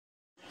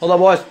Hold up,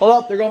 boys. Hold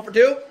up. They're going for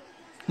 2.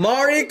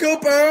 Marty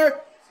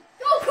Cooper.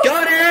 Go, Cooper.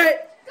 Got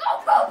it. Go,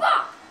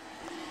 Cooper.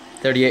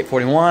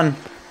 38-41.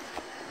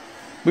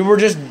 We were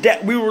just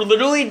we were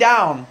literally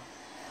down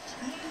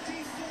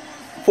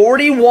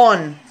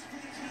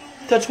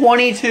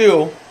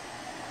 41-22.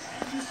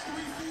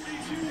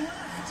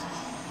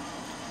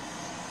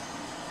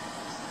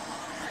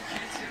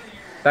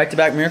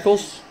 Back-to-back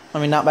miracles? I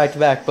mean, not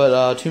back-to-back,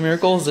 but 2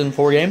 miracles in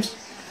 4 games?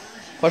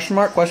 Question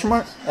mark,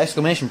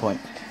 exclamation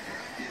point.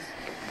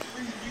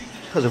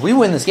 Because if we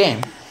win this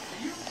game,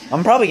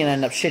 I'm probably going to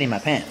end up shitting my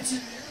pants.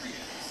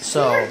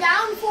 So, we're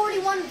down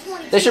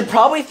 41-22. They should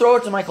probably throw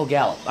it to Michael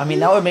Gallup. I mean,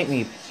 that would make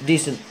me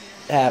happy.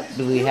 Down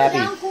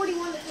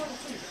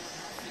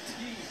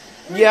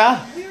 41-22.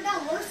 Yeah. We were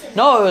down worse than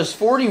No, it was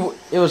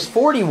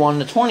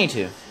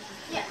 41-22.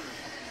 Yeah.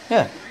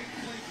 Yeah.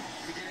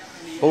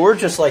 But we're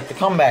just like the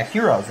comeback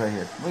heroes right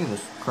here. Look at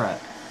this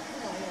crap.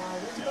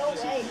 Go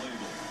away.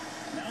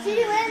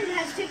 CeeDee Lamb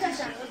has 2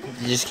 touchdowns.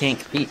 You just can't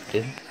compete,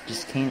 dude.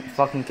 Just can't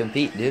fucking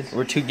compete, dude.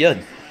 We're too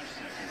good.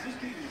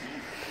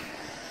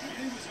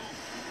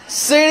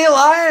 CeeDee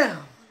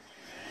Lamb!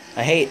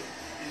 I hate.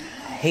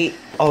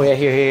 Oh, yeah,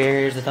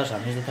 here's the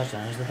touchdown. Here's the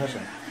touchdown.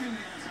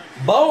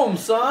 Boom,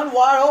 son.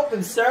 Wide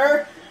open,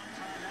 sir.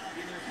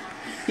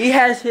 He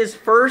has his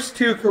first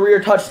 2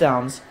 career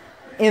touchdowns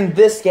in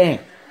this game.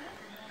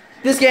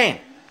 Are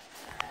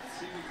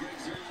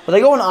they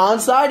going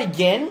onside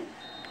again?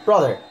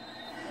 Brother.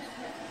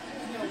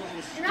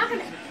 You're not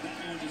going to...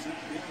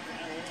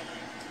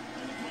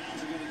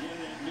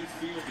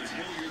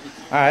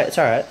 Alright, it's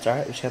alright.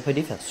 We just gotta play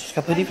defense.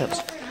 Don't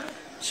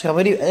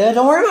worry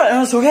about it.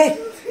 No, it's okay.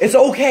 It's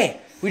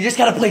okay. We just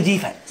gotta play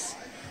defense.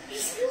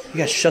 You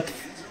guys shut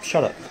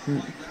up.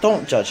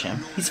 Don't judge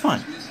him. He's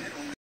fine.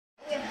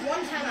 We have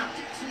 1 timeout.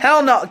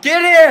 Hell no.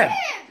 Get him!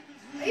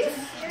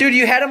 Dude,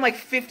 you had him like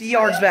 50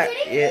 yards back.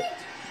 Yeah.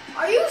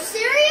 Are you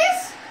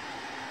serious?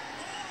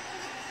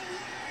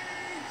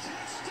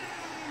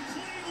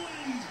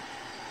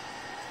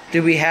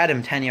 Dude, we had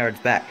him 10 yards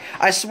back.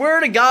 I swear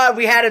to God,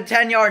 we had him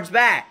 10 yards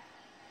back.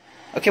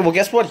 Okay, well,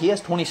 guess what? He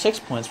has 26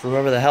 points for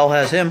whoever the hell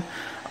has him.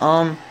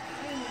 Nice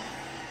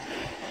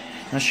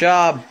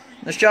job.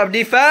 Nice job,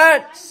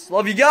 defense.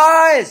 Love you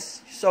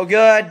guys. So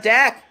good.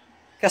 Dak,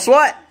 guess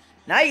what?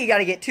 Now you got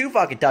to get 2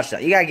 fucking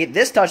touchdowns. You got to get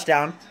this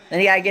touchdown,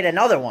 then you got to get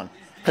another one.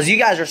 Because you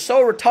guys are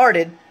so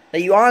retarded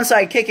that you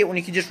onside kick it when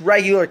you can just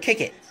regular kick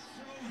it.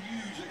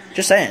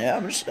 Just saying.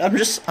 I'm just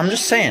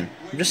saying.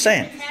 I'm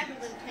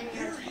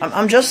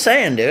just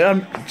saying, dude.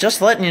 I'm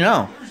just letting you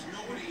know.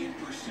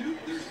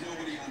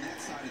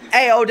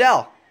 Hey,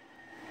 Odell,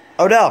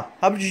 how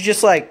about you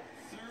just, like,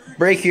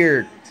 break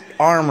your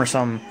arm or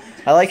something?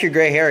 I like your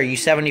gray hair. Are you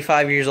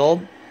 75 years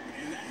old?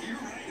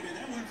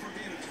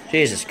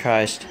 Jesus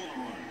Christ.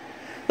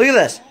 Look at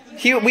this.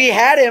 We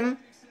had him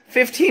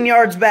 15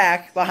 yards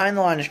back behind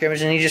the line of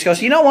scrimmage, and he just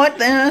goes, you know what?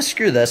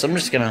 Screw this. I'm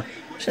just gonna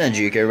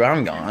juke everybody.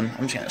 I'm gone.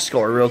 I'm just going to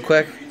score real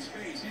quick.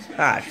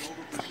 Fuck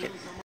it.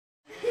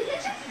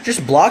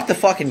 Just block the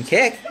fucking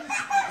kick. And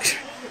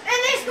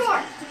they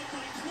score.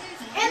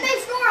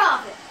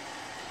 Off it.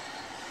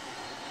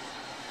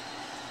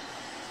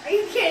 Are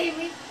you kidding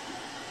me?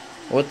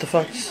 What the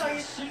fuck?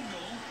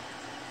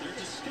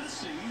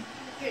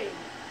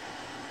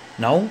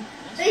 No?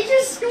 They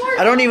just scored.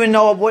 I don't even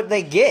know what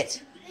they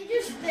get. They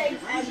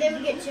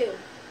would get 2.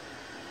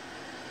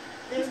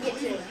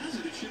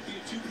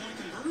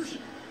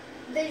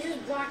 They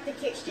just blocked the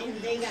kick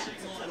and they got 2.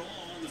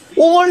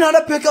 Well, learn how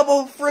to pick up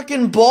a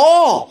freaking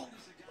ball.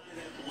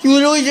 You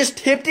literally just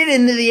tipped it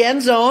into the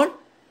end zone.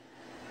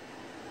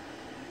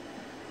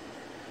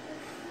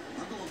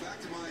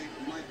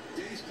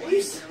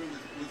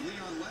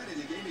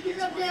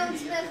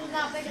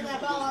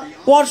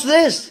 Watch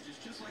this.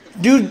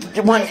 Dude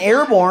went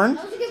airborne.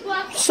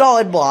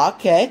 Solid block,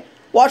 okay.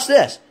 Watch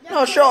this.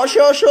 No, show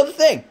the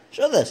thing.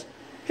 Show this.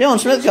 Jalen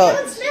Smith goes.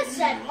 Jalen Smith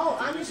said, oh,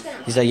 I'm just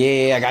gonna... He's like,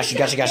 yeah, I got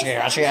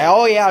you.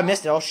 Oh, yeah, I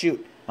missed it. Oh,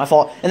 shoot. My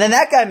fault. And then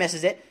that guy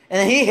misses it. And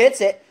then he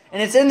hits it.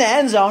 And it's in the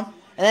end zone.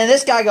 And then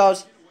this guy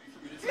goes.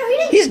 No, he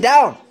didn't. He's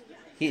down.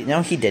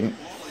 No, he didn't.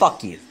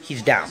 Fuck you.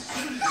 He's down.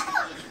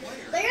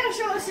 They gotta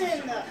show us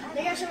in the...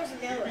 They gotta show us in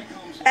the other way.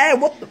 Hey,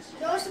 what the...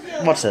 Show us in the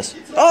other What's way. this?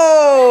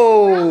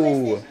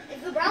 Oh!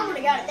 If the Brown would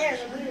have got it there,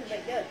 then we would have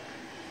been good.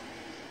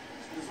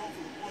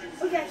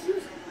 Okay, he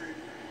was...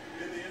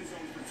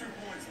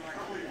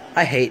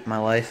 I hate my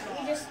life.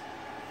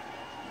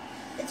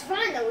 It's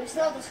fine though, we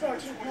still have to score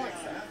 2 points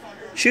though.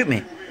 Shoot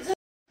me.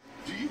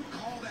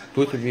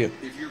 Booth review.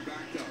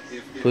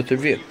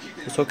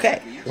 It's okay.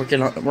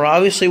 We're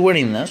obviously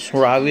winning this.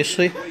 They're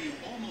obviously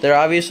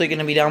going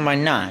to be down by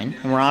 9,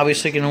 and we're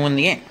obviously going to win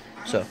the game.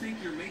 So,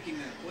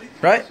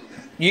 right?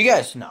 You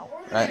guys know,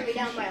 right? We're gonna be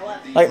down by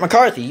 11. Like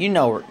McCarthy, you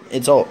know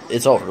it's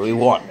over. We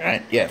won,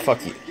 right? Yeah,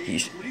 fuck you.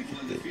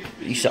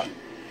 You suck.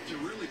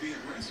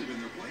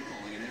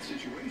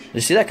 You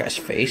see that guy's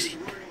face?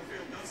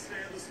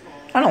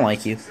 I don't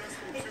like you.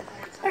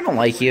 And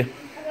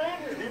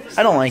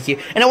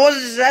it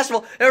wasn't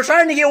successful. They were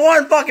trying to get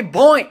 1 fucking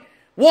point.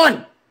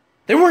 1.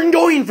 They weren't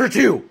going for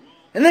 2.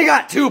 And they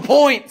got 2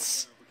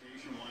 points.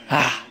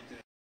 Ah.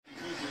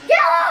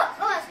 Gallup!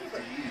 Oh,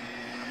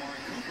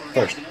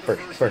 that's Cooper.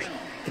 First.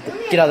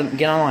 Get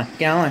online.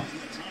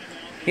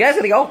 You guys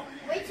gotta go.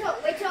 Wait till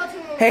 2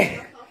 more.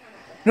 Hey.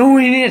 No,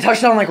 we need a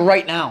touchdown like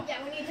right now.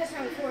 Yeah, we need a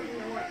touchdown before 2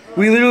 minute warning.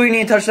 We literally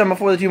need a touchdown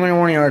before the 2-minute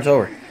warning or it's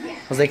over. Yeah.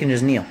 Because they can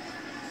just kneel.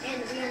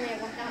 And we only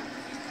have 1 time.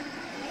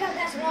 You got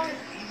that long.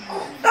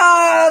 Oh,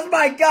 Oh, that's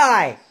my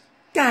guy.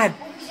 God.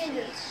 he's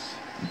injured.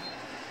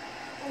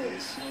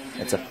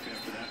 That's a...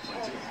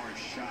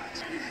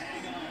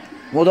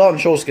 Well, Dalton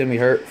Schultz is going to be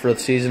hurt for the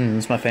season, and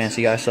it's my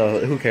fantasy guy, so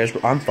who cares?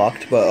 I'm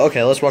fucked. But,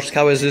 okay, let's watch the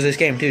Cowboys lose this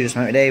game, too. Just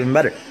make my day even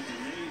better.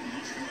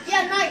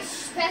 Yeah,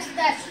 nice. Pass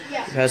that.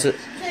 Yeah. Pass it. To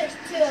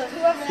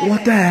whoever that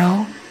What the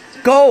hell?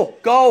 Go!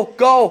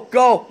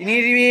 You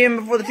need to be in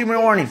before the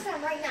 2-minute warning.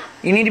 Touchdown right now.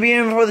 You need to be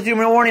in before the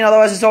 2-minute warning,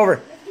 otherwise it's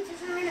over. You have to get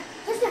touchdown right now.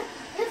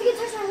 Touchdown. You have to get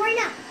touchdown right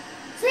now.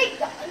 Say,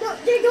 go.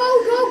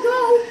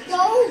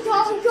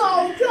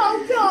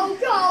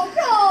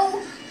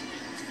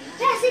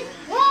 Pass it.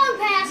 Long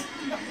pass.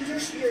 No, you're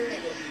stupid.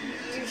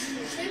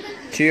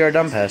 2-yard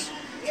dump pass.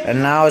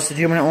 And now it's the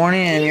 2-minute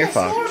warning, and you're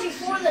fucked. You need to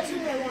score before the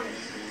 2-minute warning.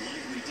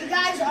 You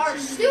guys are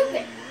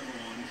stupid.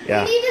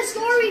 Yeah. We need to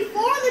score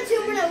before the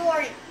 2-minute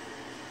warning.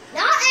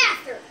 Not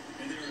after.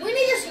 We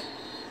need to...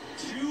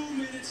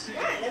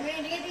 Alright, then we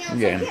need to get the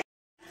outside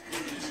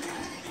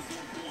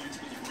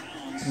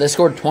kick. They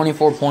scored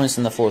 24 points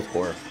in the 4th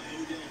quarter.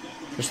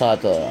 Just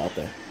thought out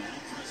there.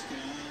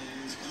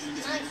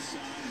 Nice.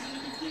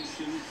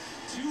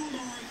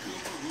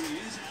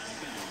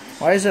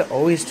 Why is it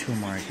always to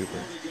Amari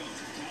Cooper?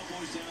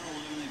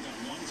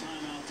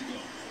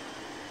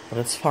 But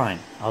it's fine.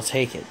 I'll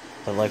take it.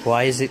 But, like,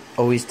 why is it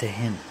always to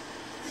him?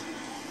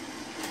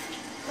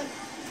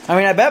 I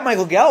mean, I bet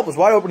Michael Gallup was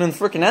wide open in the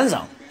freaking end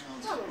zone.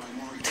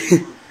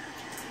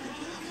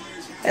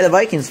 Hey, the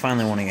Vikings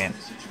finally won a game.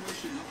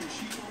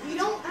 You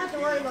don't have to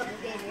worry about the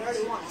game. You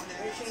already won.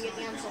 You're just going to get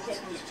the outside kick.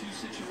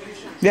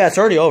 Yeah, it's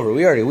already over.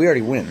 We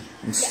already win.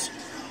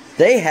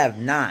 They have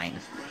 9.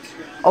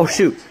 Oh,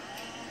 shoot.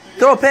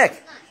 Throw a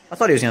pick. I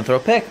thought he was going to throw a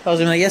pick. I was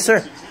going to be like, yes,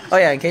 sir. Oh,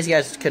 yeah, in case you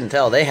guys couldn't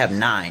tell, they have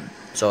 9.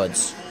 So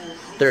it's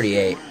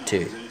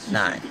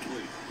 38-9.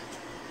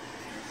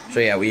 So,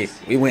 yeah, we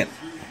win.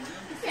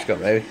 Let's go,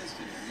 baby.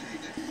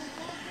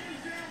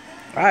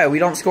 Alright, we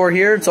don't score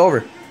here, it's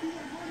over.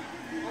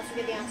 Also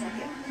get the outside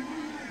kick.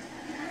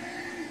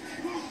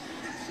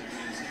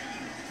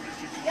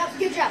 Yep,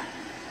 good job.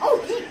 Oh,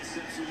 thanks.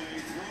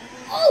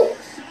 Oh,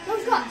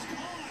 let's go.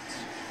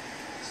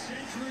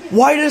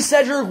 Why does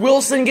Cedric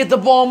Wilson get the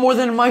ball more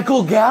than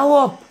Michael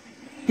Gallup?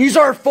 He's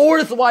our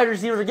 4th wide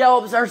receiver.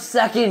 Gallup is our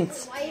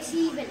 2nd. Why is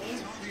he even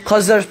in?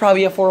 Because there's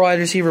probably a 4 wide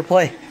receiver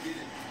play.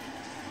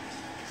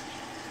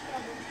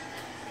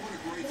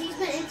 He's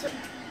been in.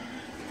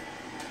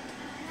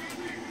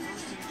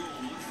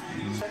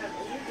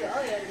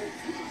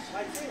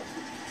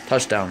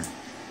 Touchdown.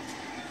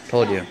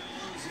 Told you.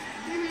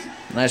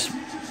 Nice.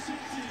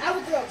 I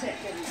would throw a pick.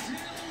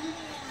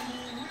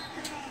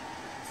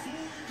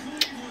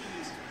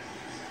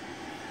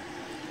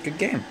 Good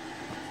game.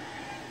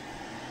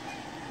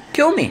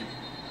 Kill me.